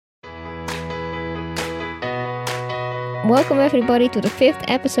Welcome everybody to the 5th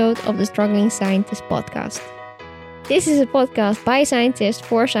episode of the Struggling Scientist podcast. This is a podcast by scientists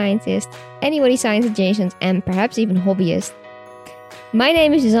for scientists, anybody science adjacent, and perhaps even hobbyists. My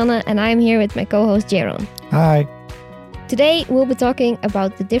name is Susanne and I'm here with my co-host Jaron. Hi. Today we'll be talking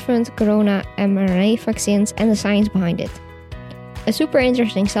about the different corona mRNA vaccines and the science behind it. A super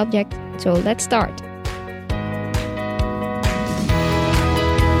interesting subject, so let's start.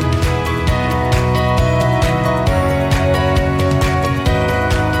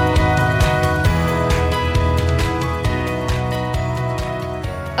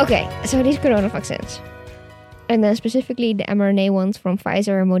 Okay, so these corona vaccines, and then specifically the mRNA ones from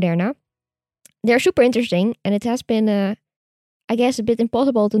Pfizer and Moderna, they're super interesting, and it has been, I guess, a bit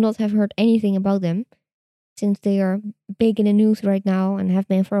impossible to not have heard anything about them, since they are big in the news right now and have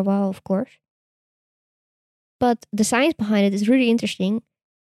been for a while, of course. But the science behind it is really interesting,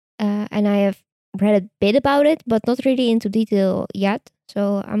 and I have read a bit about it, but not really into detail yet,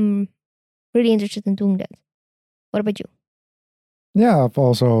 so I'm really interested in doing that. What about you? Yeah,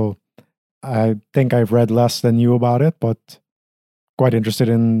 I think I've read less than you about it, but quite interested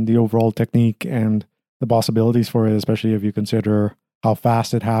in the overall technique and the possibilities for it, especially if you consider how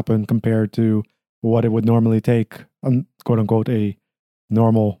fast it happened compared to what it would normally take, quote unquote, a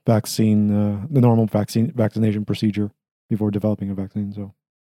normal vaccine, the normal vaccination procedure before developing a vaccine. So,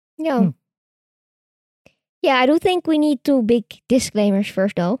 Yeah, I do think we need two big disclaimers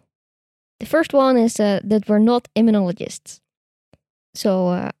first, though. The first one is that we're not immunologists.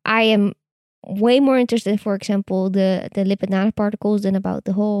 So I am way more interested in, for example, the lipid nanoparticles than about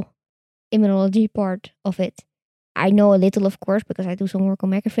the whole immunology part of it. I know a little, of course, because I do some work on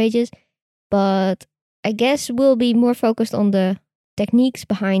macrophages, but I guess we'll be more focused on the techniques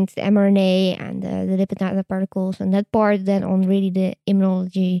behind the mRNA and the lipid nanoparticles and that part than on really the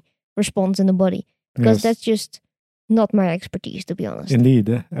immunology response in the body, because that's just not my expertise, to be honest.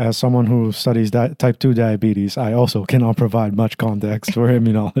 Indeed. As someone who studies type 2 diabetes, I also cannot provide much context for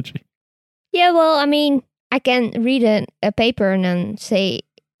immunology. Yeah, well, I mean, I can read a paper and then say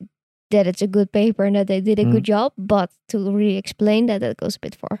that it's a good paper and that they did a good job, but to really explain that goes a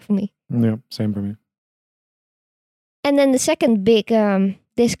bit far for me. Yeah, same for me. And then the second big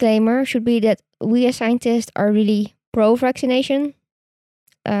disclaimer should be that we as scientists are really pro-vaccination.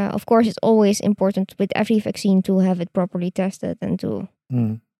 Of course, it's always important with every vaccine to have it properly tested and to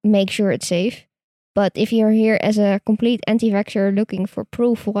make sure it's safe. But if you're here as a complete anti-vaxxer looking for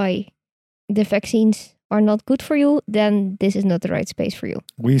proof why the vaccines are not good for you, then this is not the right space for you.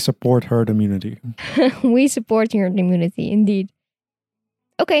 We support herd immunity. We support herd immunity, indeed.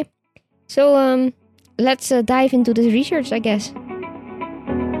 Okay, so let's dive into this research, I guess.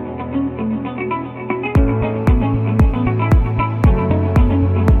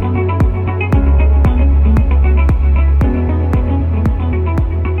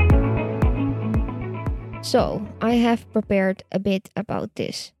 So, I have prepared a bit about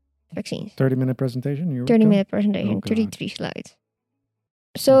this vaccine. 30-minute presentation? 30-minute presentation, 33 slides.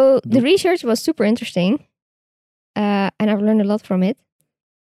 So, the research was super interesting, and I've learned a lot from it.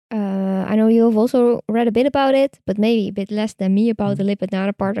 I know you've also read a bit about it, but maybe a bit less than me about the lipid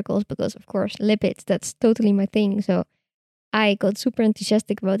nanoparticles, because, of course, lipids, that's totally my thing. So, I got super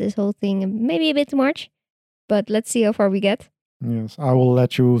enthusiastic about this whole thing, and maybe a bit too much, but let's see how far we get. Yes, I will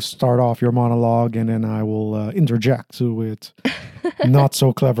let you start off your monologue and then I will interject with not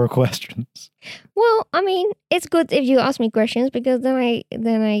so clever questions. Well, I mean, it's good if you ask me questions because then I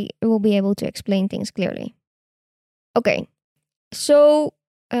will be able to explain things clearly. Okay, so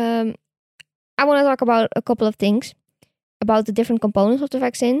I want to talk about a couple of things about the different components of the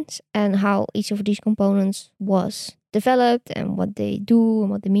vaccines and how each of these components was developed and what they do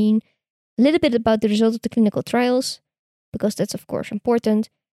and what they mean. A little bit about the result of the clinical trials, because that's of course important.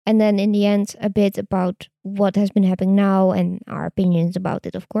 And then in the end, a bit about what has been happening now and our opinions about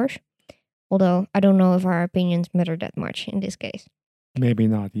it, of course. Although I don't know if our opinions matter that much in this case. Maybe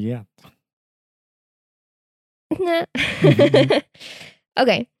not yet. Nah.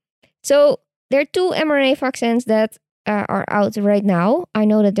 Okay, so there are two mRNA vaccines that are out right now. I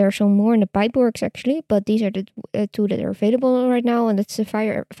know that there are some more in the pipeworks actually, but these are the two that are available right now. And it's the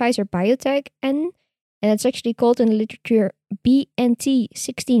Pfizer BioNTech and it's actually called in the literature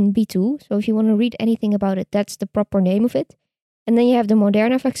BNT16B2. So if you want to read anything about it, that's the proper name of it. And then you have the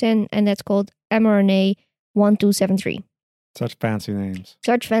Moderna vaccine, and that's called mRNA 1273. Such fancy names.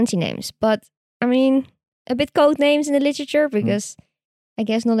 Such fancy names. But, I mean, a bit code names in the literature, because I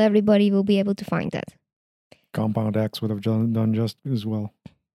guess not everybody will be able to find that. Compound X would have done just as well.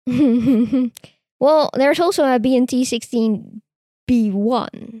 Well, there's also a BNT16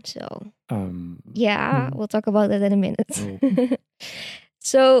 B1. So we'll talk about that in a minute.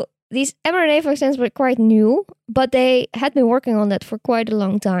 So these mRNA vaccines were quite new, but they had been working on that for quite a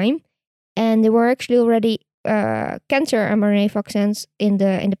long time, and there were actually already cancer mRNA vaccines in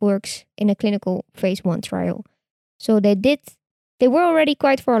the works in a clinical phase 1 trial. So they were already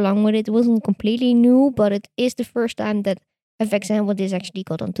quite far along with it. It wasn't completely new, but it is the first time that a vaccine with this actually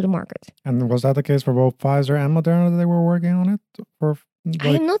got onto the market. And was that the case for both Pfizer and Moderna that they were working on it? I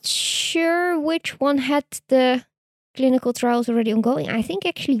am not sure which one had the clinical trials already ongoing. I think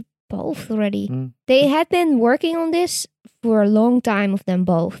actually both already. They had been working on this for a long time of them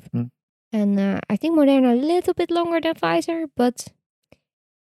both. And I think Moderna a little bit longer than Pfizer, but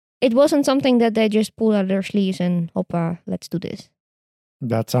it wasn't something that they just pulled out of their sleeves and hoppa, let's do this.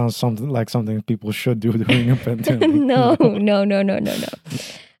 That sounds like something people should do during a pandemic. No.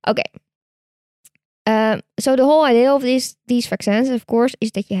 Okay. So the whole idea of these vaccines, of course,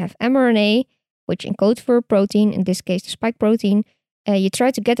 is that you have mRNA, which encodes for a protein, in this case the spike protein. You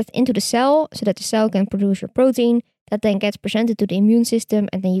try to get it into the cell so that the cell can produce your protein. That then gets presented to the immune system,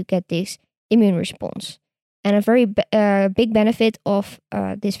 and then you get this immune response. And a very big benefit of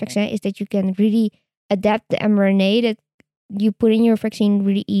this vaccine is that you can really adapt the mRNA that you put in your vaccine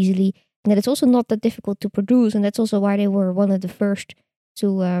really easily, and that it's also not that difficult to produce. And that's also why they were one of the first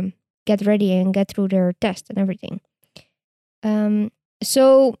to get ready and get through their test and everything.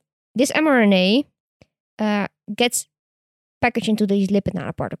 So this mRNA gets packaged into these lipid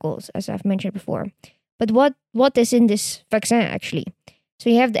nanoparticles, as I've mentioned before. But what is in this vaccine actually? So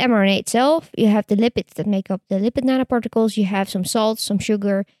you have the mRNA itself, you have the lipids that make up the lipid nanoparticles, you have some salts, some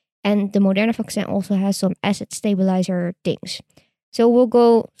sugar, and the Moderna vaccine also has some acid stabilizer things. So we'll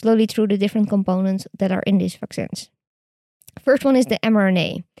go slowly through the different components that are in these vaccines. First one is the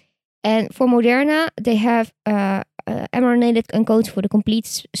mRNA. And for Moderna, they have mRNA that encodes for the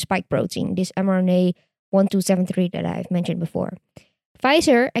complete spike protein, this mRNA 1273 that I've mentioned before.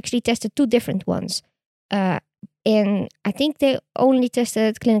 Pfizer actually tested two different ones. And I think they only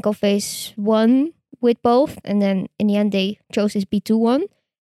tested clinical phase 1 with both. And then in the end, they chose this B2 one.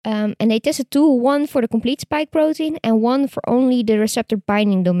 And they tested two, one for the complete spike protein and one for only the receptor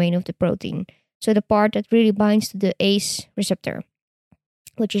binding domain of the protein. So the part that really binds to the ACE receptor,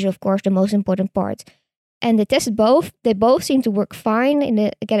 which is of course the most important part. And they tested both. They both seem to work fine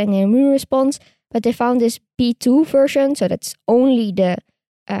in getting an immune response, but they found this B2 version, so that's only the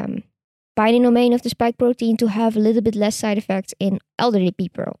binding domain of the spike protein, to have a little bit less side effects in elderly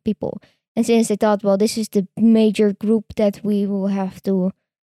people. And since they thought, well, this is the major group that we will have to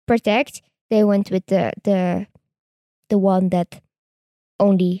protect, they went with the one that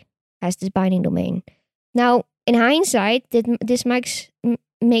only has this binding domain. Now, in hindsight, this makes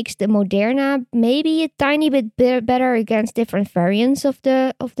the Moderna maybe a tiny bit better against different variants of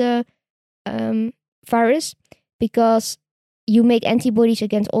the virus, because you make antibodies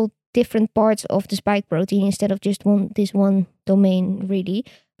against all different parts of the spike protein instead of just this one domain, really.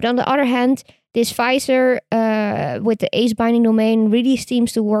 But on the other hand, this Pfizer with the ACE binding domain really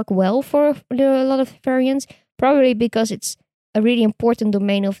seems to work well for a lot of variants, probably because it's a really important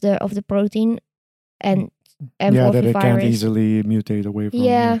domain of the protein and that of the it virus. can't easily mutate away from.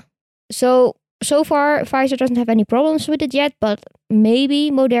 Yeah. So far, Pfizer doesn't have any problems with it yet, but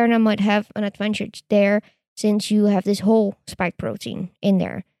maybe Moderna might have an advantage there since you have this whole spike protein in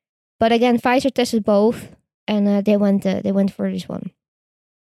there. But again, Pfizer tested both, and they went for this one.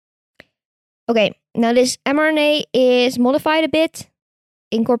 Okay, now this mRNA is modified a bit,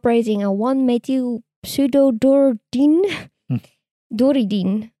 incorporating a 1-methyl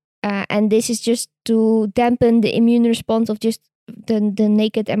pseudouridine, and this is just to dampen the immune response of just the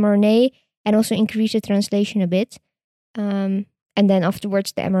naked mRNA, and also increase the translation a bit. And then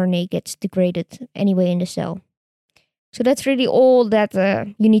afterwards, the mRNA gets degraded anyway in the cell. So that's really all that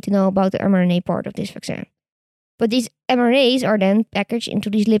you need to know about the mRNA part of this vaccine. But these mRNAs are then packaged into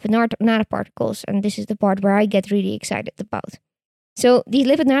these lipid nanoparticles, and this is the part where I get really excited about. So these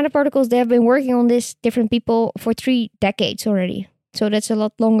lipid nanoparticles, they have been working on this, different people, for 3 decades already. So that's a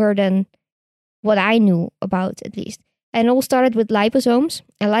lot longer than what I knew about, at least. And it all started with liposomes.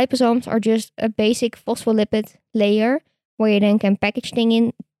 And liposomes are just a basic phospholipid layer where you then can package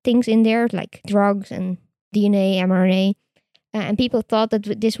things in there, like drugs and DNA, mRNA. And people thought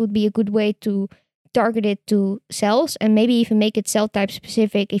that this would be a good way to target it to cells and maybe even make it cell type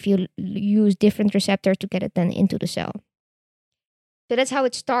specific if you use different receptor to get it then into the cell. So that's how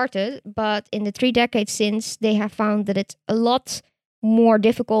it started. But in the 3 decades since, they have found that it's a lot more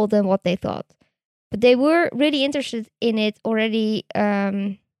difficult than what they thought. But they were really interested in it already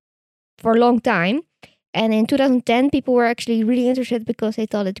for a long time. And in 2010, people were actually really interested because they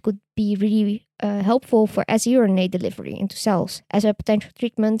thought it could be really helpful for sRNA delivery into cells as a potential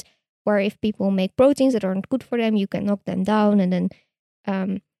treatment, where if people make proteins that aren't good for them, you can knock them down. And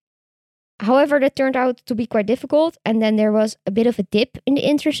then, however, that turned out to be quite difficult. And then there was a bit of a dip in the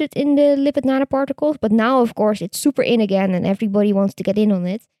interest in the lipid nanoparticles. But now, of course, it's super in again and everybody wants to get in on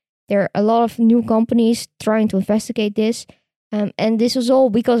it. There are a lot of new companies trying to investigate this. And this was all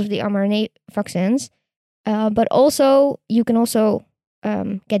because of the mRNA vaccines. But also, you can also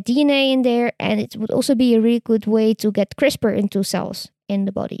get DNA in there, and it would also be a really good way to get CRISPR into cells in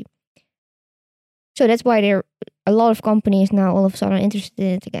the body. So that's why there are a lot of companies now all of a sudden interested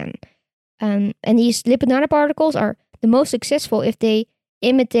in it again. And these lipid nanoparticles are the most successful if they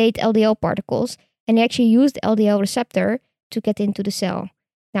imitate LDL particles, and they actually use the LDL receptor to get into the cell.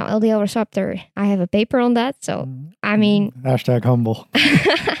 Now, LDL receptor, I have a paper on that, so I mean... #humble.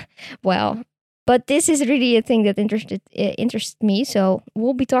 Well... But this is really a thing that interests me, so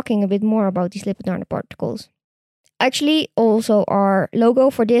we'll be talking a bit more about these lipid nanoparticles. Actually, also our logo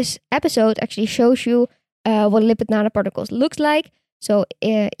for this episode actually shows you what lipid nanoparticles looks like. So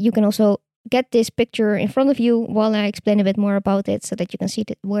you can also get this picture in front of you while I explain a bit more about it so that you can see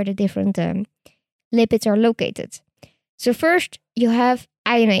where the different lipids are located. So first, you have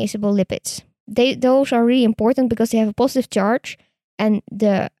ionizable lipids. Those are really important because they have a positive charge, and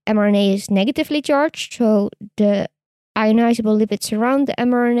the mRNA is negatively charged, so the ionizable lipids surround the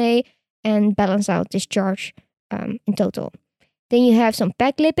mRNA and balance out this charge in total. Then you have some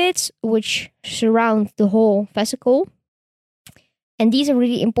PEG lipids, which surround the whole vesicle. And these are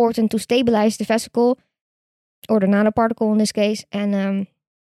really important to stabilize the vesicle, or the nanoparticle in this case. And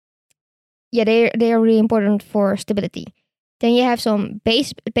they are really important for stability. Then you have some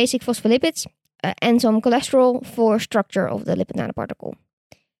basic phospholipids, and some cholesterol for structure of the lipid nanoparticle.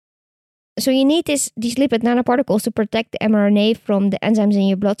 So you need these lipid nanoparticles to protect the mRNA from the enzymes in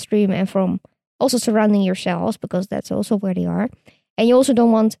your bloodstream and from also surrounding your cells, because that's also where they are. And you also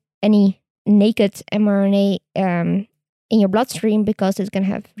don't want any naked mRNA in your bloodstream, because it's going to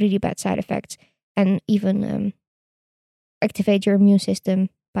have really bad side effects and even activate your immune system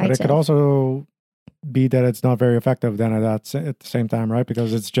by but itself. It could also be that it's not very effective then at the same time, right?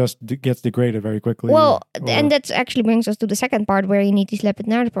 Because it's just gets degraded very quickly. Well, and that actually brings us to the second part where you need these lipid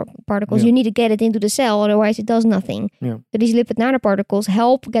nanoparticles. Yeah. You need to get it into the cell, otherwise it does nothing. Yeah. So these lipid nanoparticles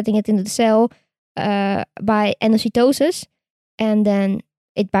help getting it into the cell by endocytosis, and then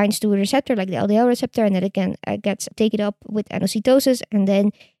it binds to a receptor like the LDL receptor, and then it can gets taken up with endocytosis, and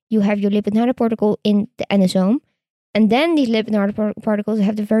then you have your lipid nanoparticle in the endosome. And then these lipid nanoparticles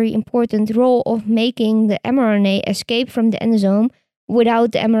have the very important role of making the mRNA escape from the endosome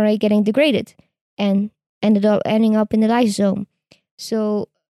without the mRNA getting degraded and ending up in the lysosome. So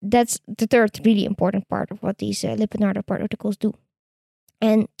that's the third really important part of what these lipid nanoparticles do.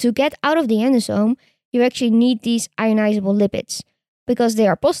 And to get out of the endosome, you actually need these ionizable lipids, because they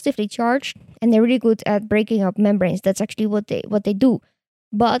are positively charged and they're really good at breaking up membranes. That's actually what they do.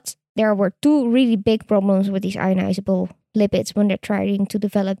 But there were two really big problems with these ionizable lipids when they're trying to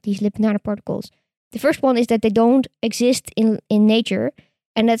develop these lipid nanoparticles. The first one is that they don't exist in nature,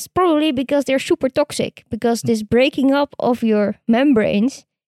 and that's probably because they're super toxic, because this breaking up of your membranes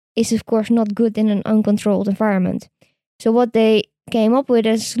is of course not good in an uncontrolled environment. So what they came up with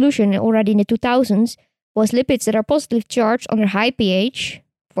as a solution already in the 2000s was lipids that are positively charged under high pH,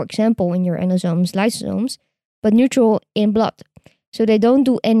 for example in your endosomes, lysosomes, but neutral in blood. So they don't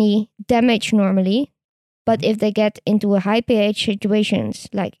do any damage normally, but if they get into a high pH situations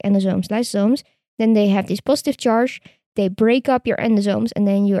like endosomes, lysosomes, then they have this positive charge, they break up your endosomes, and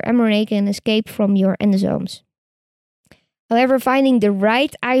then your mRNA can escape from your endosomes. However, finding the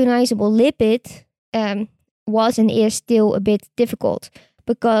right ionizable lipid was and is still a bit difficult,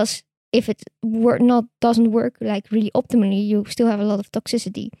 because if it doesn't work like really optimally, you still have a lot of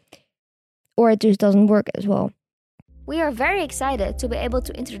toxicity, or it just doesn't work as well. We are very excited to be able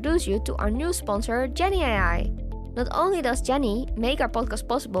to introduce you to our new sponsor, Jenny AI. Not only does Jenny make our podcast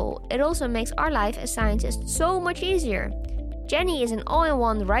possible, it also makes our life as scientists so much easier. Jenny is an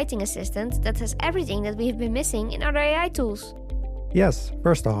all-in-one writing assistant that has everything that we've been missing in other AI tools. Yes,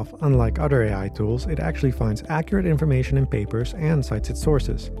 first off, unlike other AI tools, it actually finds accurate information in papers and cites its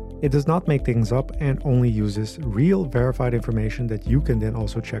sources. It does not make things up and only uses real verified information that you can then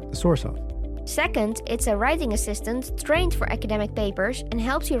also check the source of. Second, it's a writing assistant trained for academic papers and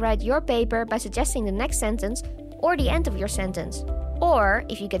helps you write your paper by suggesting the next sentence or the end of your sentence. Or,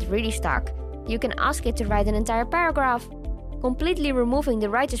 if you get really stuck, you can ask it to write an entire paragraph, completely removing the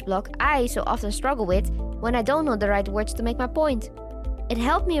writer's block I so often struggle with when I don't know the right words to make my point. It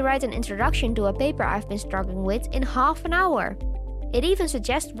helped me write an introduction to a paper I've been struggling with in half an hour. It even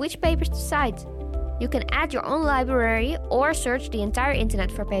suggests which papers to cite. You can add your own library or search the entire internet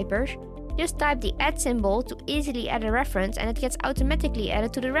for papers. Just type the add symbol to easily add a reference and it gets automatically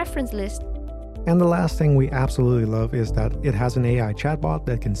added to the reference list. And the last thing we absolutely love is that it has an AI chatbot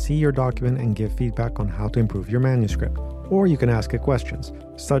that can see your document and give feedback on how to improve your manuscript. Or you can ask it questions,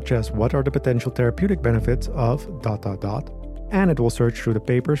 such as what are the potential therapeutic benefits of ... and it will search through the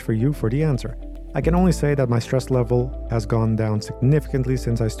papers for you for the answer. I can only say that my stress level has gone down significantly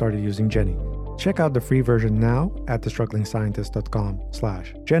since I started using Jenny. Check out the free version now at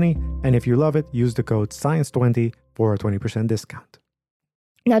thestrugglingscientist.com/Jenny, and if you love it, use the code SCIENCE20 for a 20% discount.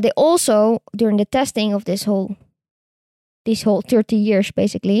 Now they also, during the testing of this whole 30 years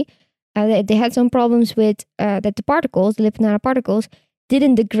basically, they had some problems with that the particles, the lipid nanoparticles,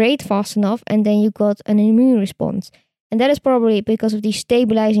 didn't degrade fast enough and then you got an immune response. And that is probably because of these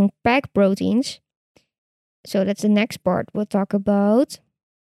stabilizing PEG proteins. So that's the next part we'll talk about.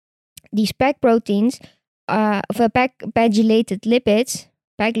 These PEG proteins, PEG-related lipids,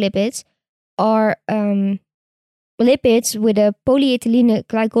 PEG lipids, are lipids with a polyethylene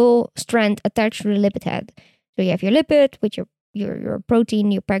glycol strand attached to the lipid head. So you have your lipid with your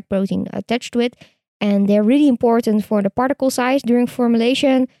protein, your PEG protein attached to it, and they're really important for the particle size during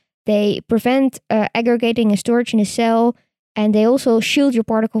formulation. They prevent aggregating and storage in the cell, and they also shield your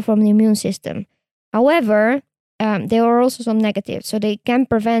particle from the immune system. However, there are also some negatives. So they can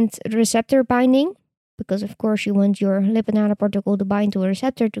prevent receptor binding, because of course you want your lipid nanoparticle to bind to a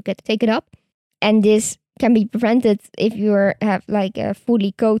receptor to take it up. And this can be prevented if you have like a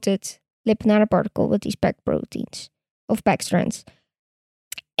fully coated lipid nanoparticle with these PEG proteins of PEG strands.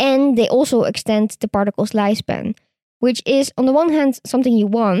 And they also extend the particle's lifespan, which is on the one hand something you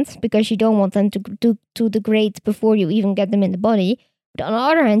want because you don't want them to degrade before you even get them in the body. But on the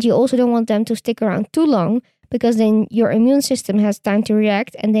other hand, you also don't want them to stick around too long because then your immune system has time to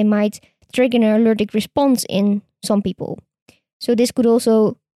react and they might trigger an allergic response in some people. So this could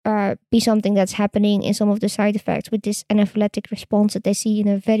also be something that's happening in some of the side effects with this anaphylactic response that they see in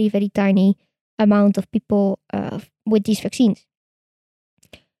a very, very tiny amount of people with these vaccines.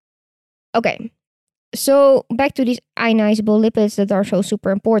 Okay, so back to these ionizable lipids that are so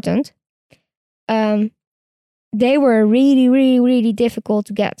super important. They were really, really, really difficult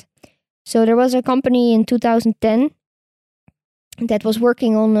to get. So there was a company in 2010 that was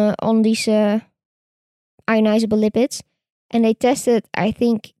working on these ionizable lipids. And they tested, I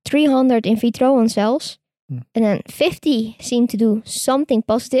think, 300 in vitro on cells. And then 50 seemed to do something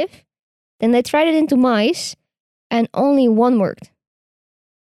positive. Then they tried it into mice and only one worked.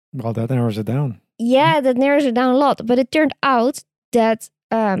 Well, that narrows it down. Yeah, that narrows it down a lot. But it turned out that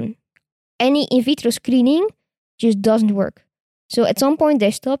any in vitro screening just doesn't work. So at some point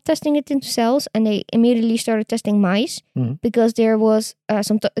they stopped testing it into cells and they immediately started testing mice because there was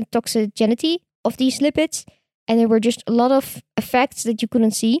some toxicity of these lipids. And there were just a lot of effects that you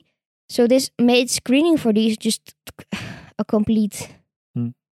couldn't see. So this made screening for these just a complete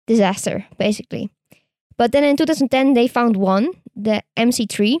disaster, basically. But then in 2010, they found one, the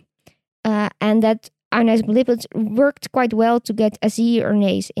MC3, and that ionizable lipids worked quite well to get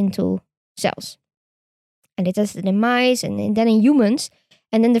mRNAs into cells. And they tested in mice and then in humans.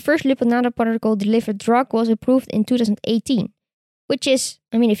 And then the first lipid nanoparticle delivered drug was approved in 2018. Which is,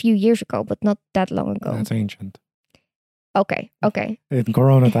 I mean, a few years ago, but not that long ago. That's ancient. Okay. In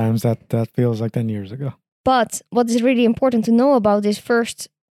Corona times, that feels like 10 years ago. But what is really important to know about this first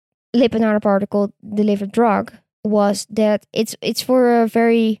lipid nanoparticle delivered drug was that it's for a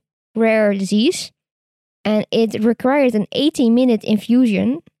very rare disease, and it required an 18-minute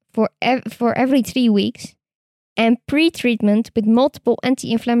infusion for every 3 weeks, and pre-treatment with multiple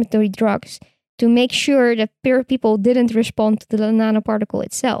anti-inflammatory drugs to make sure that people didn't respond to the nanoparticle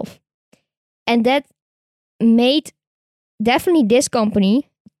itself. And that made definitely this company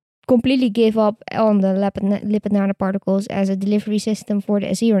completely give up on the lipid nanoparticles as a delivery system for the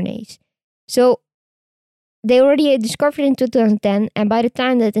mRNAs. So they already discovered in 2010, and by the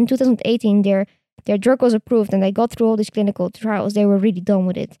time that in 2018 their drug was approved and they got through all these clinical trials, they were really done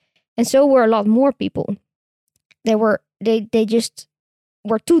with it. And so were a lot more people. They just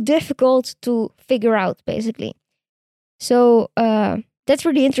were too difficult to figure out, basically. So that's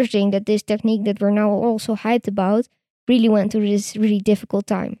really interesting that this technique that we're now all so hyped about really went through this really difficult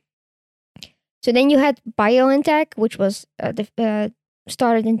time. So then you had BioNTech, which was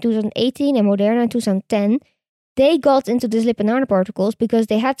started in 2018, and Moderna in 2010. They got into these lipid nanoparticles because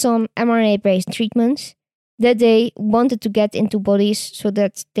they had some mRNA-based treatments that they wanted to get into bodies so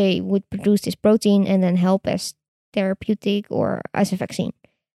that they would produce this protein and then help as therapeutic or as a vaccine.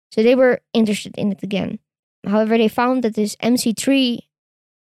 So they were interested in it again. However, they found that this MC3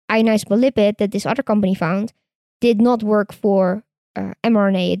 ionizable lipid that this other company found did not work for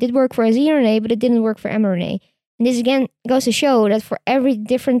mRNA. It did work for zRNA, but it didn't work for mRNA. And this again goes to show that for every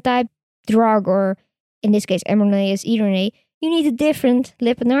different type drug, or in this case mRNA is eRNA, you need a different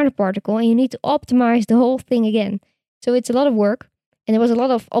lipid nanoparticle and you need to optimize the whole thing again. So it's a lot of work, and there was a lot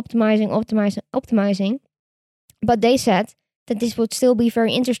of optimizing. But they said that this would still be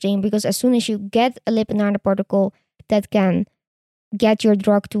very interesting because as soon as you get a lipid nanoparticle that can get your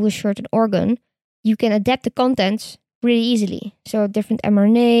drug to a certain organ, you can adapt the contents really easily. So different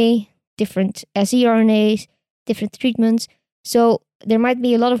mRNA, different sRNAs, different treatments. So there might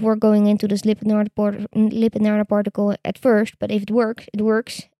be a lot of work going into this lipid nanoparticle at first, but if it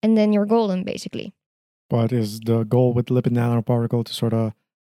works, and then you're golden, basically. But is the goal with lipid nanoparticle to sort of,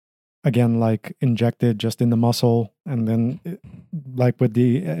 again, like inject it just in the muscle, and then like with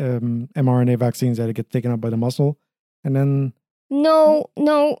the mRNA vaccines that it gets taken up by the muscle, and then... No,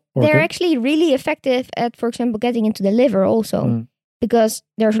 they're actually really effective at, for example, getting into the liver also, because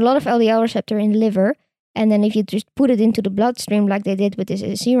there's a lot of LDL receptor in the liver, and then if you just put it into the bloodstream like they did with this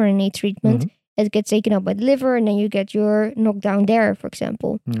zRNA treatment, it gets taken up by the liver, and then you get your knockdown there, for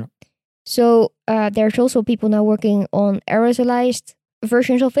example. Yeah. So there's also people now working on aerosolized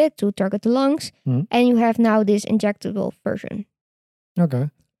versions of it to target the lungs, and you have now this injectable version. Okay.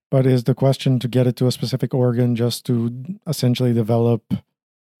 But is the question to get it to a specific organ just to essentially develop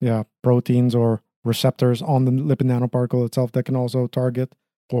proteins or receptors on the lipid nanoparticle itself that can also target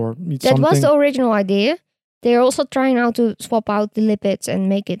or meet something? That was the original idea. They're also trying now to swap out the lipids and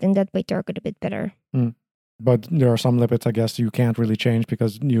make it in that way target a bit better. But there are some lipids, I guess, you can't really change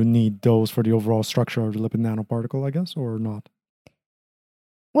because you need those for the overall structure of the lipid nanoparticle, I guess, or not?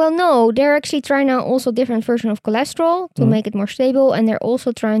 Well, no, they're actually trying now also different version of cholesterol to make it more stable, and they're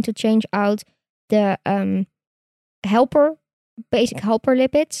also trying to change out the basic helper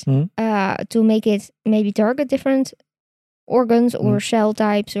lipids to make it maybe target different organs or cell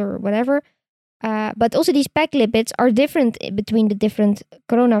types or whatever. But also these PEG lipids are different between the different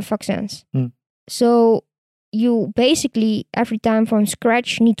corona vaccines. So you basically every time from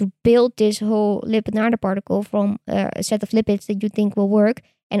scratch need to build this whole lipid nanoparticle from a set of lipids that you think will work,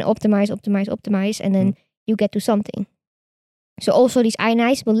 and optimize, and then you get to something. So also these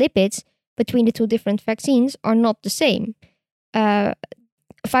ionizable lipids between the two different vaccines are not the same. Pfizer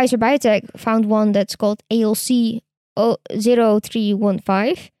Biotech found one that's called ALC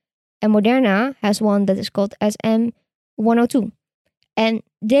 0315, and Moderna has one that is called SM102. And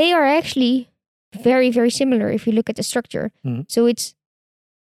they are actually very, very similar if you look at the structure. So it's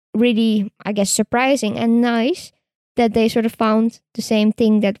really, I guess, surprising and nice that they sort of found the same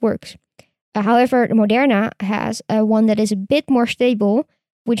thing that works. However, Moderna has one that is a bit more stable,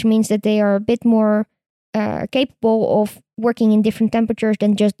 which means that they are a bit more capable of working in different temperatures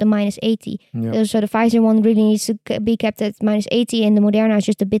than just the -80. Yep. So the Pfizer one really needs to be kept at -80, and the Moderna is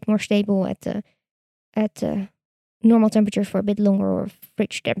just a bit more stable at normal temperatures for a bit longer, or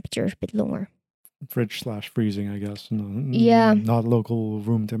fridge temperatures a bit longer. Fridge/freezing, I guess. No, Yeah. Not local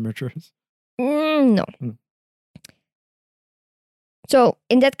room temperatures. No. So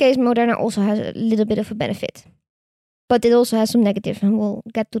in that case, Moderna also has a little bit of a benefit. But it also has some negative, and we'll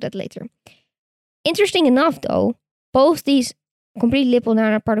get to that later. Interesting enough, though, both these complete lipid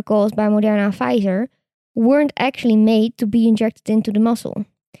nanoparticles by Moderna and Pfizer weren't actually made to be injected into the muscle.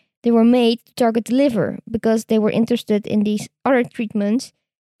 They were made to target the liver because they were interested in these other treatments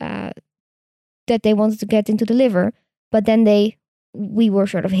that they wanted to get into the liver. But then we were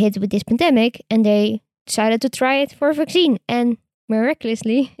sort of hit with this pandemic, and they decided to try it for a vaccine. And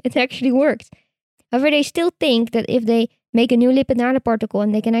miraculously, it actually worked. However, they still think that if they make a new lipid nanoparticle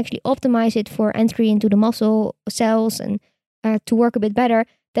and they can actually optimize it for entry into the muscle cells and to work a bit better,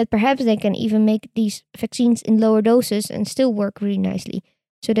 that perhaps they can even make these vaccines in lower doses and still work really nicely.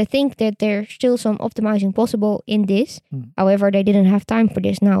 So they think that there's still some optimizing possible in this. However, they didn't have time for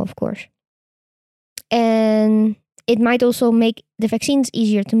this now, of course. And it might also make the vaccines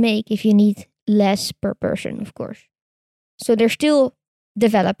easier to make if you need less per person, of course. So they're still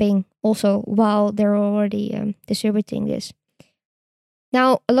developing also while they're already distributing this.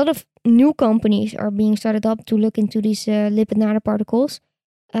 Now, a lot of new companies are being started up to look into these lipid nanoparticles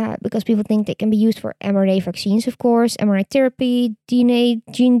because people think they can be used for mRNA vaccines, of course, mRNA therapy, DNA,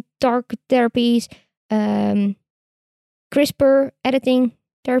 gene target therapies, CRISPR editing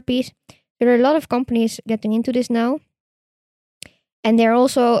therapies. There are a lot of companies getting into this now. And they're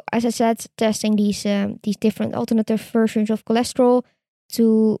also, as I said, testing these different alternative versions of cholesterol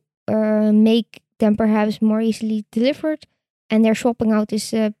to make them perhaps more easily delivered, and they're swapping out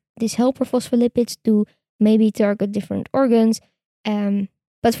this helper phospholipids to maybe target different organs.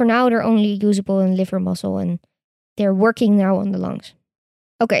 But for now, they're only usable in liver muscle, and they're working now on the lungs.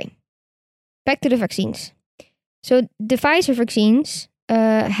 Okay, back to the vaccines. So the Pfizer vaccines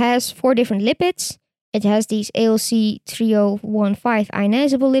has 4 different lipids. It has these ALC 3015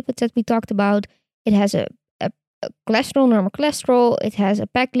 ionizable lipids that we talked about. It has a cholesterol, normal cholesterol. It has a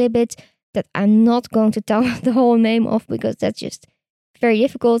PEG lipid that I'm not going to tell the whole name of because that's just very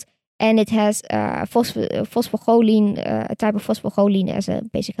difficult. And it has phosphocholine, a type of phosphocholine as a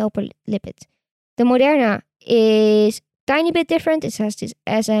basic helper lipid. The Moderna is tiny bit different. It has this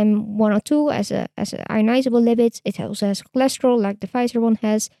SM102 as a ionizable lipid. It also has cholesterol like the Pfizer one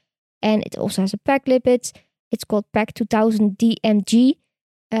has. And it also has a PEG lipid. It's called PEG 2000 DMG.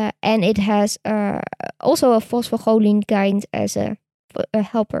 And it has also a phosphocholine kind as a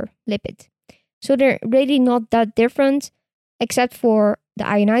helper lipid. So they're really not that different, except for the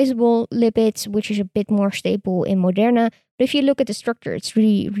ionizable lipids, which is a bit more stable in Moderna. But if you look at the structure, it's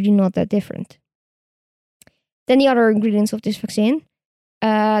really not that different. Then the other ingredients of this vaccine.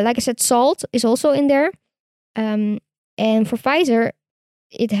 Like I said, salt is also in there. And for Pfizer,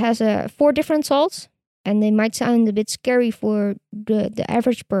 it has 4 different salts. And they might sound a bit scary for the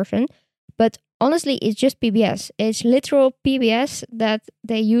average person. But honestly, it's just PBS. It's literal PBS that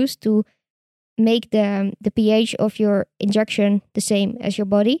they use to make the pH of your injection the same as your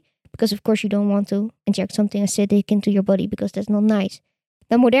body. Because, of course, you don't want to inject something acidic into your body because that's not nice.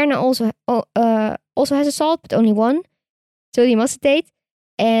 Now, Moderna also has a salt, but only one, sodium acetate.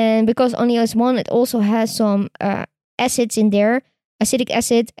 And because only has one, it also has some acids in there, acetic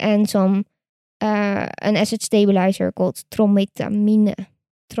acid and some an acid stabilizer called trometamine.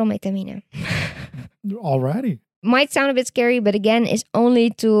 Alrighty. Might sound a bit scary, but again, it's only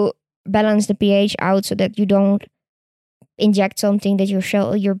to balance the pH out so that you don't inject something that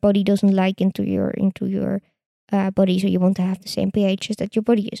your body doesn't like into your body, so you want to have the same pH as that your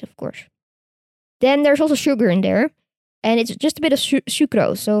body is, of course. Then there's also sugar in there, and it's just a bit of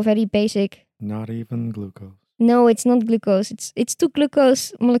sucrose, so very basic. Not even glucose. No, it's not glucose. It's 2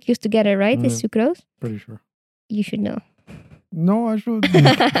 glucose molecules together, right? It's sucrose. Pretty sure. You should know. No, I should.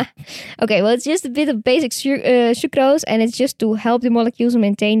 Okay, well, it's just a bit of basic sucrose, and it's just to help the molecules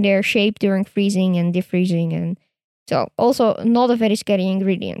maintain their shape during freezing and defreezing, and so also not a very scary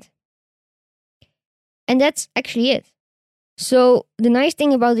ingredient. And that's actually it. So the nice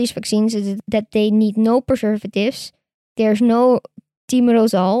thing about these vaccines is that they need no preservatives. There's no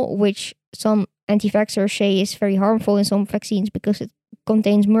thimerosal, which some anti-vaxxers say is very harmful in some vaccines because it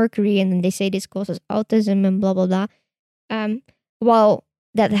contains mercury, and then they say this causes autism and blah, blah, blah. While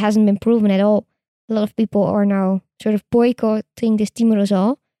that hasn't been proven at all, a lot of people are now sort of boycotting this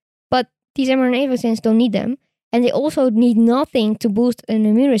thimerosal. But these mRNA vaccines don't need them. And they also need nothing to boost an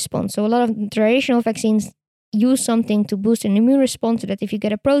immune response. So a lot of traditional vaccines use something to boost an immune response so that if you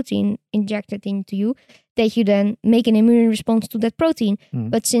get a protein injected into you, that you then make an immune response to that protein.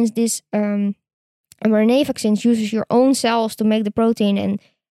 But since this mRNA vaccines uses your own cells to make the protein and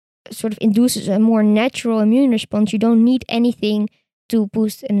sort of induces a more natural immune response, you don't need anything to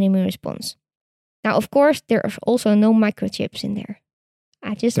boost an immune response. Now, of course, there's also no microchips in there.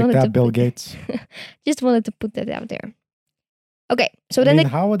 I just Take wanted that, to Bill Gates. just wanted to put that out there. Okay, so then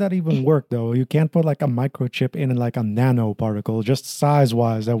how would that even work, though? You can't put like a microchip in like a nanoparticle. Just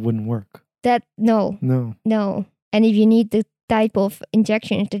size-wise, that wouldn't work. No. And if you need the type of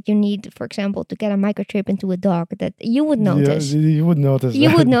injections that you need, for example, to get a microchip into a dog, that you would notice. Yeah, you would notice.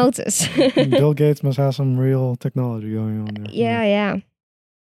 You would notice. Bill Gates must have some real technology going on there. Yeah.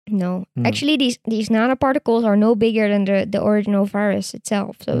 No, actually, these nanoparticles are no bigger than the original virus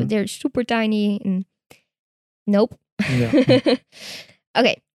itself. So they're super tiny. And nope. Yeah.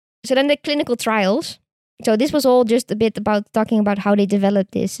 Okay, so then the clinical trials. So this was all just a bit about talking about how they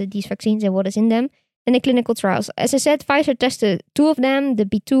developed these vaccines and what is in them. And the clinical trials. As I said, Pfizer tested 2 of them, the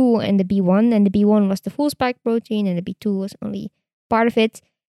B2 and the B1. And the B1 was the full spike protein and the B2 was only part of it.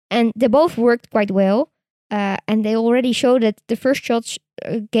 And they both worked quite well. And they already showed that the first shots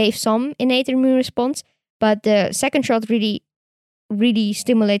gave some innate immune response, but the second shot really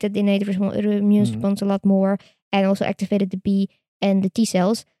stimulated the innate immune response a lot more, and also activated the B and the T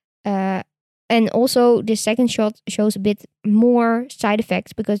cells. And also, the second shot shows a bit more side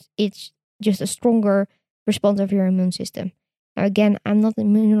effects because it's just a stronger response of your immune system. Now, again, I'm not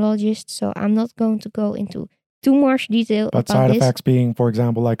an immunologist, so I'm not going to go into too much detail but about side this. Effects being, for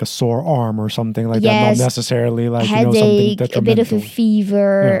example, like a sore arm or something like Yes, that, not necessarily like headache, something a bit of a detrimental.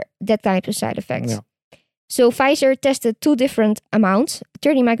 fever, that type of side effects. Yeah. So Pfizer tested two different amounts,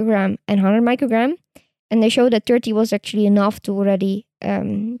 30 microgram and 100 microgram, and they showed that 30 was actually enough to already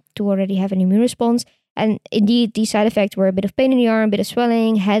have an immune response. And indeed, these side effects were a bit of pain in the arm, a bit of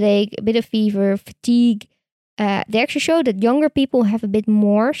swelling, headache, a bit of fever, fatigue. They actually showed that younger people have a bit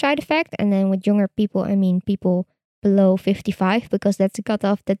more side effect. And then with younger people, I mean people below 55, because that's the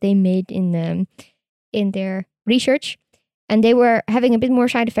cutoff that they made in their research. And they were having a bit more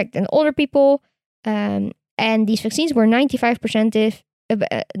side effect than older people. And these vaccines were 95%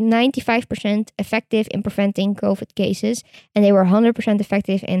 effective in preventing COVID cases. And they were 100%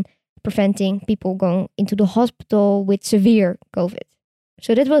 effective in preventing people going into the hospital with severe COVID.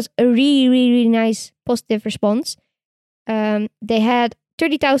 So that was a really, really, really nice positive response. They had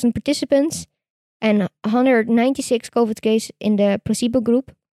 30,000 participants and 196 COVID cases in the placebo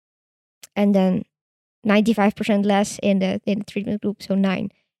group, and then 95% less in the treatment group, so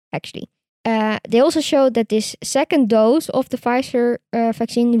 9 actually. They also showed that this second dose of the Pfizer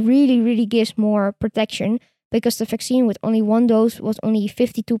vaccine really, really gives more protection, because the vaccine with only one dose was only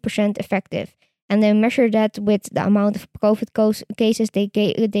 52% effective. And they measured that with the amount of COVID cases they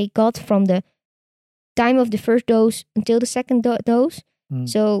got from the time of the first dose until the second dose.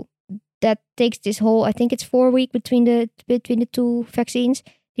 So that takes this whole, I think it's 4 weeks between the two vaccines.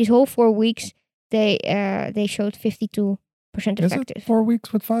 These whole 4 weeks, they showed 52% effective. Is it 4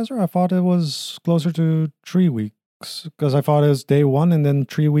 weeks with Pfizer? I thought it was closer to 3 weeks. Because I thought it was day 1, and then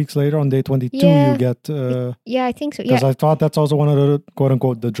 3 weeks later on day 22 you get... yeah, I think so. Because I thought that's also one of the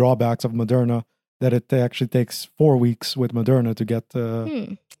quote-unquote the drawbacks of Moderna, that it actually takes 4 weeks with Moderna to get...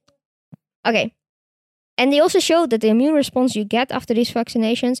 Okay. And they also showed that the immune response you get after these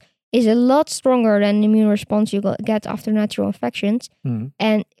vaccinations is a lot stronger than the immune response you get after natural infections.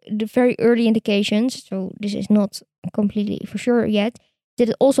 And the very early indications, so this is not completely for sure yet, that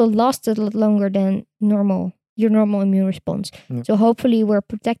it also lasted a lot longer than your normal immune response. So hopefully we're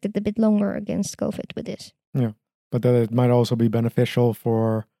protected a bit longer against COVID with this. Yeah, but that it might also be beneficial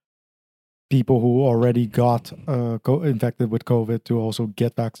for people who already got infected with COVID to also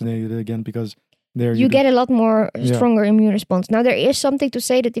get vaccinated again, because you get a lot more stronger immune response. Now there is something to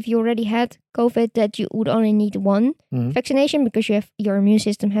say that if you already had COVID, that you would only need one vaccination, because your immune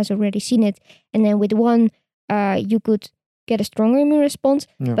system has already seen it, and then with one you could get a stronger immune response.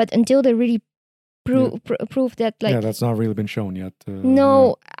 But until they really prove that, that's not really been shown yet.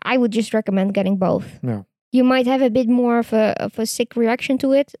 I would just recommend getting both. You might have a bit more of a sick reaction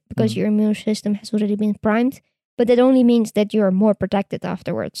to it, because your immune system has already been primed, but that only means that you're more protected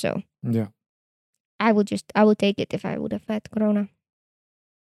afterwards. So I would take it if I would have had corona.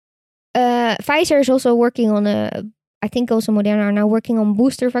 Pfizer is also working on I think also Moderna are now working on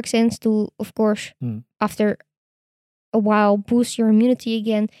booster vaccines to, of course, after a while boost your immunity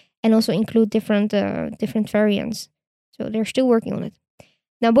again, and also include different variants. So they're still working on it.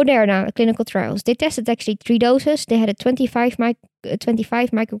 Now, Moderna clinical trials. They tested actually 3 doses. They had a 25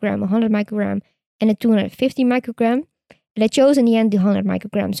 microgram, 100 microgram, and a 250 microgram. They chose in the end the 100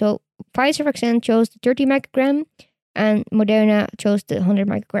 microgram. So Pfizer vaccine chose the 30 microgram, and Moderna chose the 100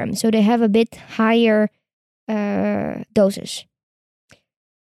 microgram. So they have a bit higher doses.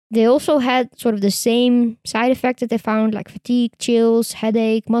 They also had sort of the same side effects that they found, like fatigue, chills,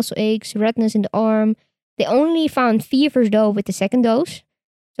 headache, muscle aches, redness in the arm. They only found fevers though with the second dose.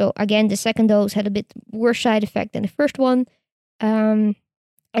 So again, the second dose had a bit worse side effect than the first one. And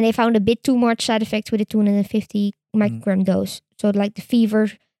they found a bit too much side effects with the 250 microgram dose. So like the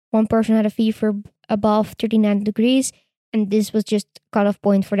fever, one person had a fever above 39 degrees, and this was just cutoff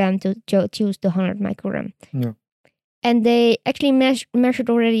point for them to choose the 100 microgram. And they actually measured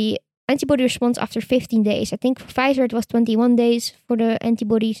already antibody response after 15 days. I think for Pfizer it was 21 days for the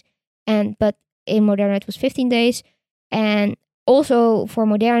antibodies, but in Moderna it was 15 days. And also for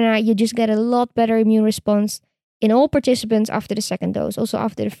Moderna, you just get a lot better immune response in all participants after the second dose. Also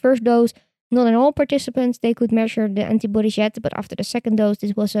after the first dose, not in all participants they could measure the antibodies yet, but after the second dose,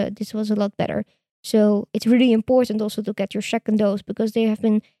 this was a lot better. So it's really important also to get your second dose, because they have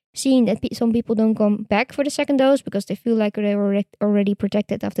been seeing that some people don't come back for the second dose because they feel like they were already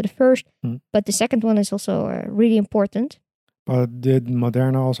protected after the first. But the second one is also really important. But did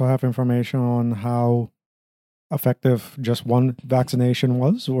Moderna also have information on how effective just one vaccination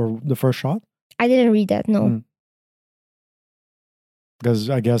was, or the first shot? I didn't read that, no. Because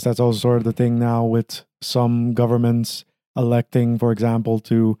I guess that's also sort of the thing now with some governments electing, for example,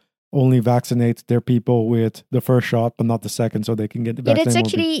 to only vaccinate their people with the first shot, but not the second, so they can get the vaccine.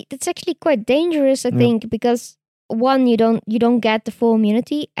 That's actually quite dangerous, I think, because one, you don't get the full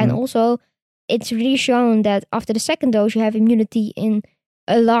immunity, and also it's really shown that after the second dose you have immunity in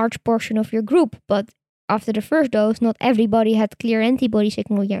a large portion of your group, but after the first dose, not everybody had clear antibody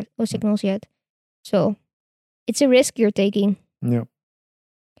signals yet. So it's a risk you're taking. Yeah.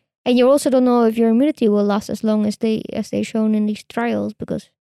 And you also don't know if your immunity will last as long as they shown in these trials, because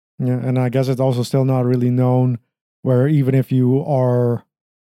Yeah, and I guess it's also still not really known where even if you are,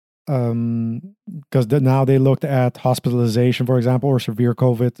 because now they looked at hospitalization, for example, or severe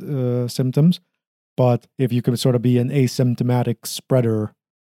COVID symptoms, but if you could sort of be an asymptomatic spreader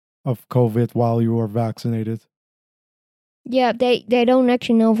of COVID while you are vaccinated. yeah, they don't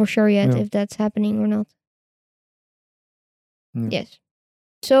actually know for sure yet Yeah. if that's happening or not. Yeah. Yes.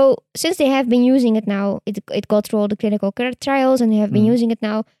 So since they have been using it now, it got through all the clinical trials, and they have been using it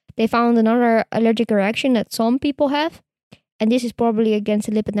now. They found another allergic reaction that some people have, and this is probably against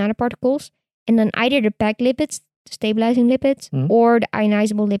the lipid nanoparticles. And then either the PEG lipids, the stabilizing lipids, or the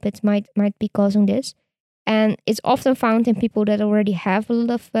ionizable lipids might be causing this. And it's often found in people that already have a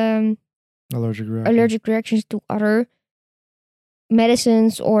lot of allergic reactions to other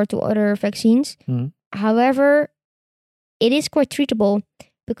medicines or to other vaccines. However, it is quite treatable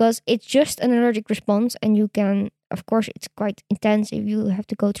because it's just an allergic response, and you can, of course, it's quite intense if you have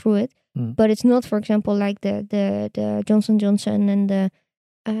to go through it. But it's not, for example, like the Johnson Johnson and the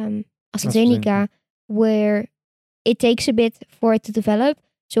AstraZeneca, where it takes a bit for it to develop.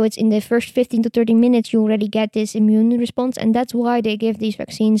 So it's in the first 15 to 30 minutes, you already get this immune response. And that's why they give these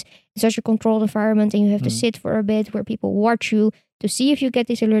vaccines in such a controlled environment. And you have to sit for a bit where people watch you to see if you get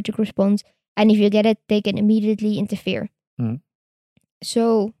this allergic response. And if you get it, they can immediately interfere.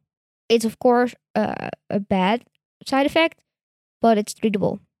 So it's, of course, a bad side effect, but it's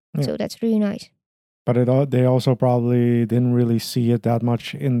treatable. Yeah. So that's really nice. But they also probably didn't really see it that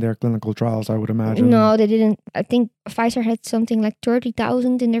much in their clinical trials, I would imagine. No, they didn't. I think Pfizer had something like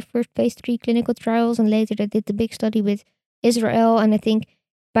 30,000 in their first phase 3 clinical trials, and later they did the big study with Israel, and I think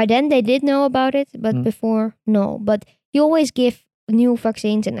by then they did know about it, but before, no. But you always give new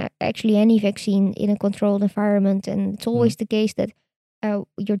vaccines, and actually any vaccine, in a controlled environment, and it's always the case that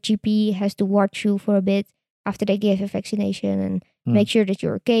your GP has to watch you for a bit after they give a vaccination and make sure that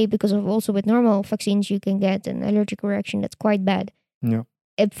you're okay, because of also with normal vaccines you can get an allergic reaction that's quite bad. Yeah.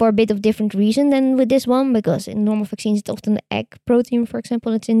 For a bit of different reason than with this one, because in normal vaccines it's often the egg protein, for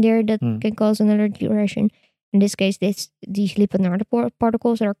example, that's in there that can cause an allergic reaction. In this case, these lipid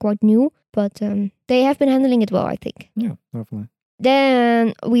nanoparticles are quite new, but they have been handling it well, I think. Yeah, definitely.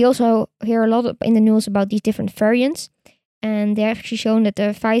 Then we also hear a lot in the news about these different variants. And they have actually shown that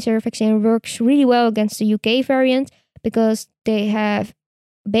the Pfizer vaccine works really well against the UK variant, because they have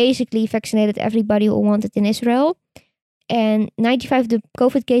basically vaccinated everybody who wanted in Israel. And 95 of the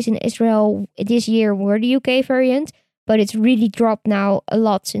COVID cases in Israel this year were the UK variant, but it's really dropped now a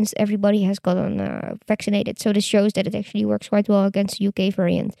lot since everybody has gotten vaccinated. So this shows that it actually works quite well against the UK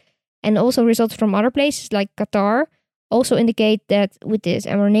variant. And also results from other places like Qatar also indicate that with these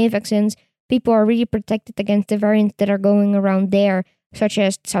mRNA vaccines, people are really protected against the variants that are going around there, such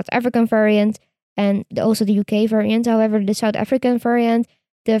as the South African variant and also the UK variant. However, the South African variant,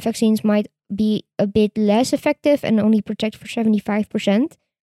 the vaccines might be a bit less effective and only protect for 75%,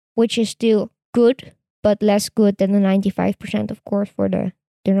 which is still good, but less good than the 95%, of course, for the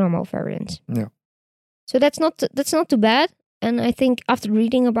normal variants. Yeah. So that's not too bad. And I think after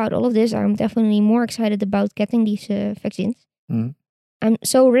reading about all of this, I'm definitely more excited about getting these vaccines. I'm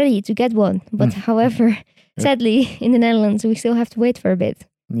so ready to get one. But however, sadly, in the Netherlands, we still have to wait for a bit.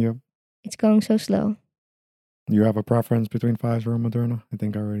 Yeah. It's going so slow. You have a preference between Pfizer and Moderna? I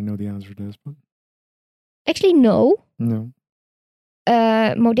think I already know the answer to this, but actually, no. No.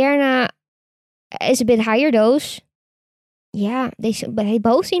 Moderna is a bit higher dose. Yeah, but they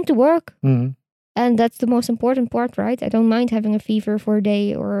both seem to work. And that's the most important part, right? I don't mind having a fever for a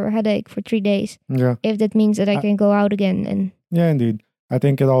day or a headache for 3 days. Yeah. If that means that I can go out again. And yeah, indeed. I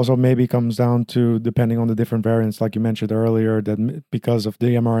think it also maybe comes down to, depending on the different variants, like you mentioned earlier, that because of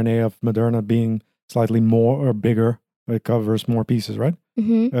the mRNA of Moderna being slightly more or bigger, it covers more pieces, right?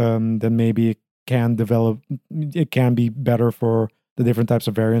 Then maybe it can be better for the different types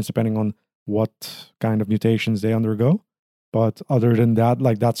of variants depending on what kind of mutations they undergo. But other than that,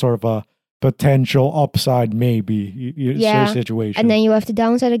 like that's sort of a potential upside maybe situation. And then you have the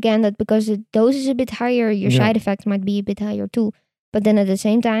downside again, that because the dose is a bit higher, your side effects might be a bit higher too. But then at the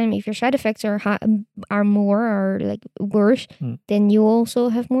same time, if your side effects are more or like worse, then you also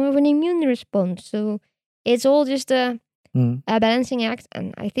have more of an immune response. So it's all just a balancing act.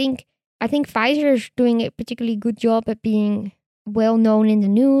 And I think Pfizer is doing a particularly good job at being well known in the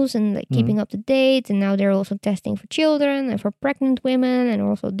news and like keeping up to date. And now they're also testing for children and for pregnant women, and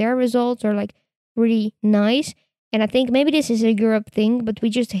also their results are like really nice. And I think maybe this is a Europe thing, but we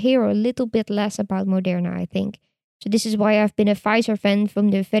just hear a little bit less about Moderna, I think. So this is why I've been a Pfizer fan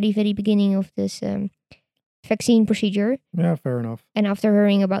from the very, very beginning of this vaccine procedure. Yeah, fair enough. And after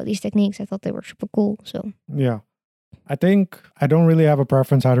hearing about these techniques, I thought they were super cool. So Yeah. I think I don't really have a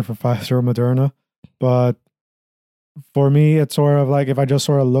preference either for Pfizer or Moderna, but for me, it's sort of like if I just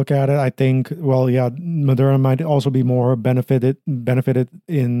sort of look at it, I think, well, yeah, Moderna might also be more benefited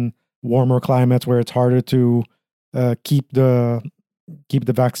in warmer climates where it's harder to keep the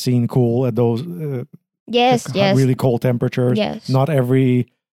vaccine cool at those yes. really cold temperatures. Yes. Not every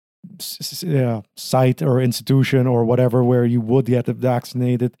site or institution or whatever where you would get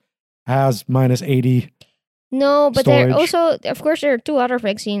vaccinated has -80. No, but there storage. also, of course, there are 2 other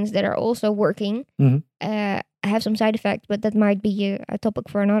vaccines that are also working. Mhm. Have some side effects, but that might be a topic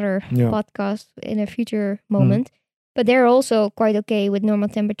for another podcast in a future moment. But they're also quite okay with normal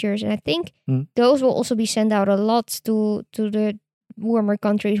temperatures, and I think those will also be sent out a lot to the warmer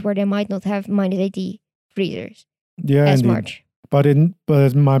countries where they might not have -80 freezers as indeed. much. But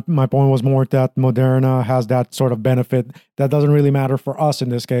my point was more that Moderna has that sort of benefit that doesn't really matter for us in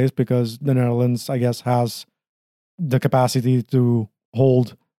this case because the Netherlands, I guess, has the capacity to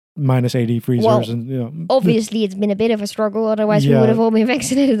hold -80 freezers. Well, and obviously, it's been a bit of a struggle. Otherwise, we would have all been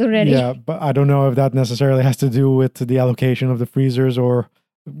vaccinated already. Yeah, but I don't know if that necessarily has to do with the allocation of the freezers or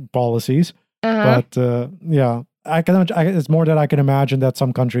policies. But yeah, it's more that I can imagine that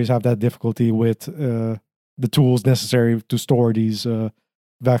some countries have that difficulty with the tools necessary to store these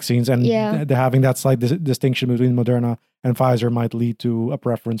vaccines, and having that slight distinction between Moderna and Pfizer might lead to a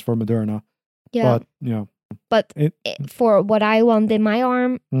preference for Moderna. Yeah, but for what I want in my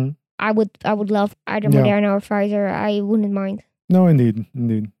arm, I would love either Moderna or Pfizer. I wouldn't mind. No, indeed.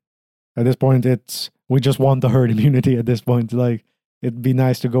 At this point, we just want the herd immunity. At this point, like it'd be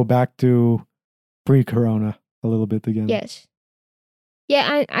nice to go back to pre-corona a little bit again. Yes.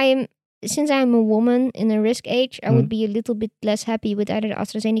 Yeah, I'm. Since I'm a woman in a risk age, I would be a little bit less happy with either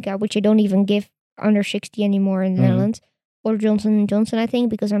AstraZeneca, which I don't even give under 60 anymore in the Netherlands, or Johnson & Johnson, I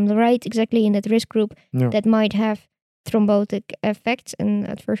think, because I'm right exactly in that risk group that might have thrombotic effects and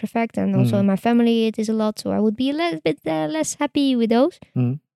adverse effect. And also in my family, it is a lot. So I would be a little bit less happy with those.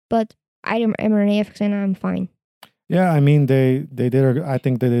 But either mRNA vaccine, I'm fine. Yeah, I mean, they did. I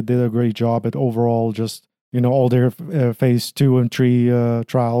think they did a great job at overall just all their phase 2 and 3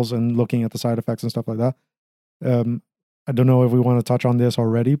 trials and looking at the side effects and stuff like that. I don't know if we want to touch on this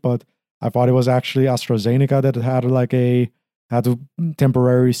already, but I thought it was actually AstraZeneca that had to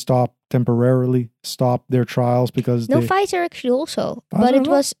temporarily stop their trials because Pfizer actually also, but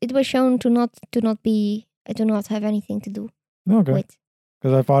it was shown to not have anything to do with.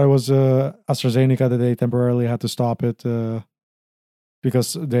 Because I thought it was AstraZeneca that they temporarily had to stop it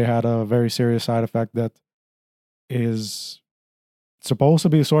because they had a very serious side effect that is supposed to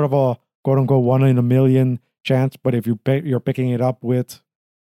be sort of a quote-unquote 1 in a million chance, but if you're picking it up with...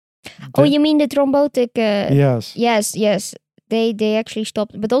 Oh, you mean the thrombotic... Yes. They actually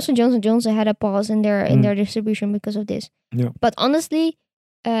stopped. But also Johnson & Johnson had a pause in their distribution because of this. Yeah. But honestly,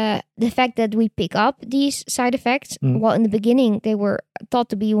 the fact that we pick up these side effects, well, in the beginning, they were thought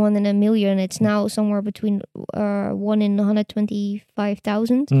to be 1 in a million. It's now somewhere between 1 in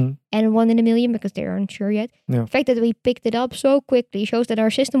 125,000 and 1 in a million because they aren't sure yet. Yeah. The fact that we picked it up so quickly shows that our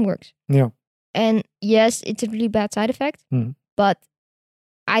system works. Yeah. And yes, it's a really bad side effect, but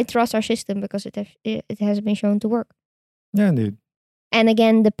I trust our system because it has been shown to work. Yeah, indeed. And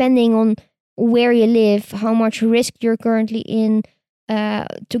again, depending on where you live, how much risk you're currently in,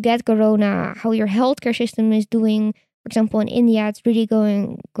 to get corona, how your healthcare system is doing. For example, in India, it's really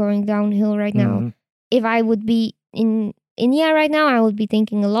going downhill right now. If I would be in India right now, I would be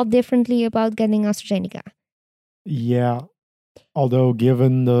thinking a lot differently about getting AstraZeneca. Yeah. Although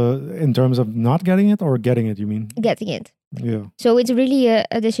given in terms of not getting it or getting it, you mean? Getting it. Yeah. So it's really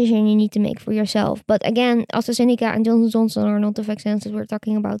a decision you need to make for yourself. But again, AstraZeneca and Johnson & Johnson are not the vaccines that we're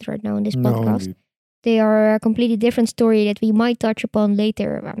talking about right now in this podcast. Indeed. They are a completely different story that we might touch upon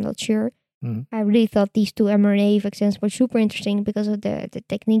later. I'm not sure. I really thought these 2 mRNA vaccines were super interesting because of the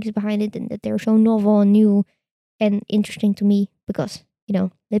techniques behind it and that they're so novel and new and interesting to me because,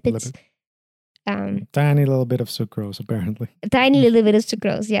 lipids. Tiny little bit of sucrose, apparently. A tiny little bit of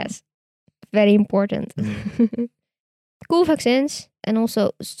sucrose, yes. Very important. Cool vaccines and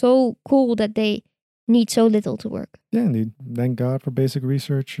also so cool that they need so little to work. Yeah, indeed. Thank God for basic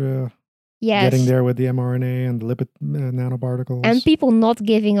research. Yes. Getting there with the mRNA and the lipid nanoparticles. And people not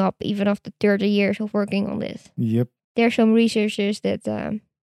giving up even after 30 years of working on this. Yep. There are some researchers that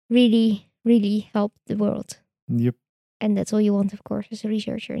really, really help the world. Yep. And that's all you want, of course, as a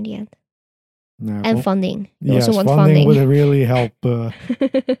researcher in the end. Yeah, And funding. You yes, also want funding funding. would really help.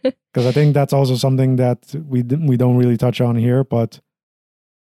 Because I think that's also something that we don't really touch on here, but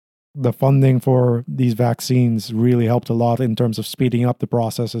the funding for these vaccines really helped a lot in terms of speeding up the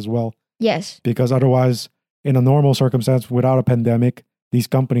process as well. Yes. Because otherwise, in a normal circumstance without a pandemic, these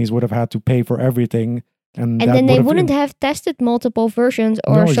companies would have had to pay for everything. And then they wouldn't have tested multiple versions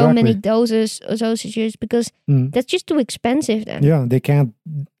or so many dosages because that's just too expensive then. Yeah, they can't,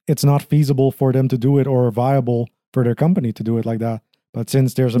 it's not feasible for them to do it or viable for their company to do it like that. But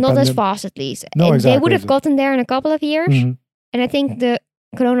since there's a not as fast at least. No, exactly. They would have gotten there in a couple of years. Mm-hmm. And I think the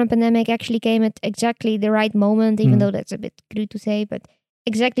corona pandemic actually came at exactly the right moment, even though that's a bit crude to say, but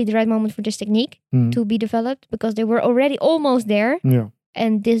exactly the right moment for this technique to be developed because they were already almost there. Yeah.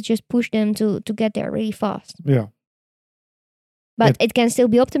 And this just pushed them to get there really fast. Yeah. But it can still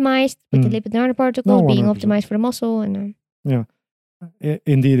be optimized with the lipid nanoparticles being 100%. optimized for the muscle. And yeah.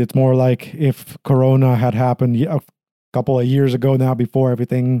 Indeed, it's more like if corona had happened a couple of years ago now, before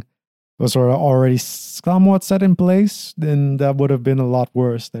everything was sort of already somewhat set in place, then that would have been a lot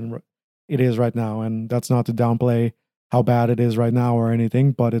worse than it is right now. And that's not to downplay how bad it is right now or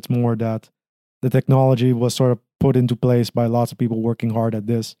anything, but it's more that the technology was sort of put into place by lots of people working hard at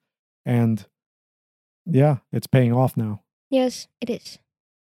this. And yeah, it's paying off now. Yes, it is.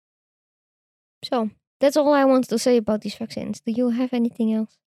 So that's all I want to say about these vaccines. Do you have anything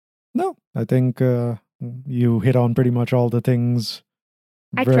else? No, I think you hit on pretty much all the things.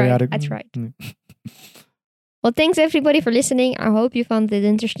 I tried. Well, thanks everybody for listening. I hope you found it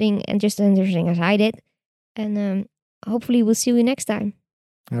interesting and just as interesting as I did. And hopefully we'll see you next time.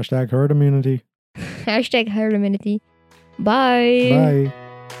 #herd immunity. #herd immunity. Bye. Bye.